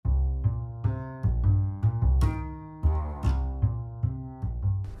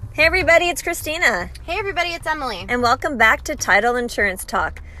Hey everybody, it's Christina. Hey everybody, it's Emily. And welcome back to Title Insurance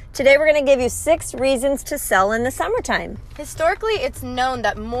Talk. Today we're going to give you 6 reasons to sell in the summertime. Historically, it's known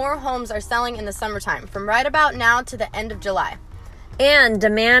that more homes are selling in the summertime, from right about now to the end of July. And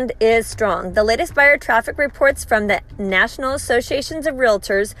demand is strong. The latest buyer traffic reports from the National Associations of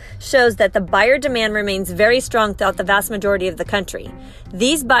Realtors shows that the buyer demand remains very strong throughout the vast majority of the country.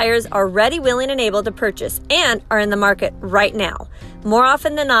 These buyers are ready, willing, and able to purchase and are in the market right now. More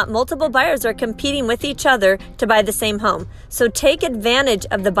often than not, multiple buyers are competing with each other to buy the same home. So take advantage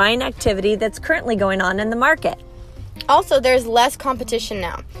of the buying activity that's currently going on in the market. Also, there's less competition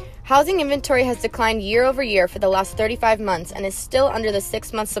now. Housing inventory has declined year over year for the last 35 months and is still under the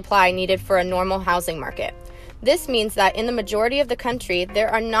 6-month supply needed for a normal housing market. This means that in the majority of the country, there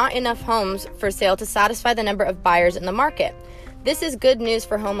are not enough homes for sale to satisfy the number of buyers in the market. This is good news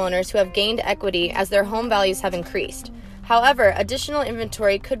for homeowners who have gained equity as their home values have increased. However, additional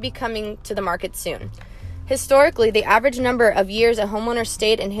inventory could be coming to the market soon. Historically, the average number of years a homeowner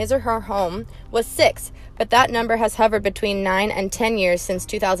stayed in his or her home was 6, but that number has hovered between 9 and 10 years since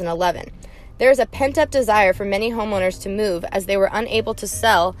 2011. There is a pent-up desire for many homeowners to move as they were unable to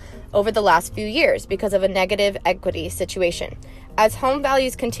sell over the last few years because of a negative equity situation. As home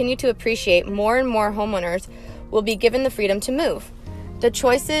values continue to appreciate, more and more homeowners will be given the freedom to move. The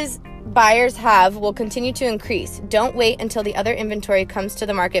choices buyers have will continue to increase. Don't wait until the other inventory comes to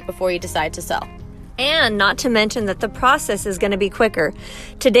the market before you decide to sell. And not to mention that the process is going to be quicker.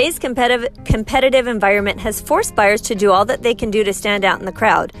 Today's competitive environment has forced buyers to do all that they can do to stand out in the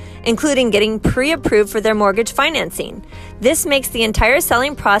crowd, including getting pre-approved for their mortgage financing. This makes the entire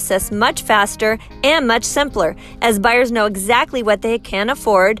selling process much faster and much simpler, as buyers know exactly what they can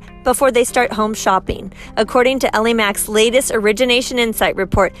afford before they start home shopping. According to Ellie Mac's latest Origination Insight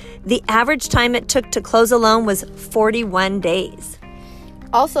report, the average time it took to close a loan was 41 days.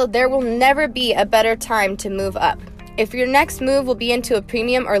 Also, there will never be a better time to move up. If your next move will be into a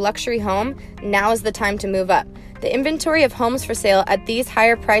premium or luxury home, now is the time to move up. The inventory of homes for sale at these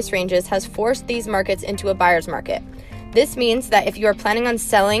higher price ranges has forced these markets into a buyer's market. This means that if you are planning on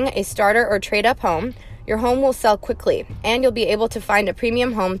selling a starter or trade-up home, your home will sell quickly, and you'll be able to find a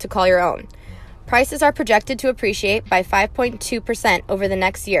premium home to call your own. Prices are projected to appreciate by 5.2% over the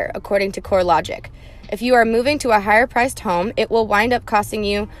next year, according to CoreLogic. If you are moving to a higher-priced home, it will wind up costing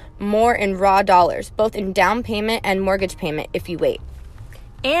you more in raw dollars, both in down payment and mortgage payment if you wait.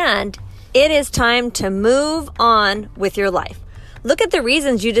 And it is time to move on with your life. Look at the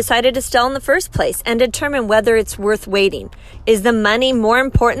reasons you decided to sell in the first place and determine whether it's worth waiting. Is the money more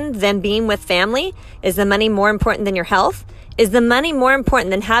important than being with family? Is the money more important than your health? Is the money more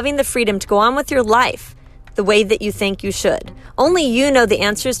important than having the freedom to go on with your life the way that you think you should? Only you know the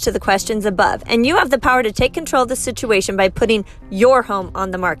answers to the questions above, and you have the power to take control of the situation by putting your home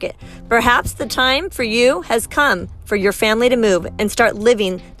on the market. Perhaps the time for you has come for your family to move and start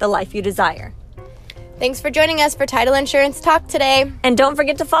living the life you desire. Thanks for joining us for Title Insurance Talk today. And don't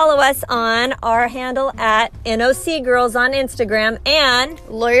forget to follow us on our handle at NOC Girls on Instagram and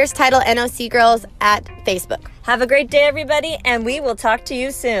Lawyers Title NOC Girls at Facebook. Have a great day, everybody, and we will talk to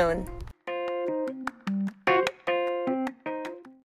you soon.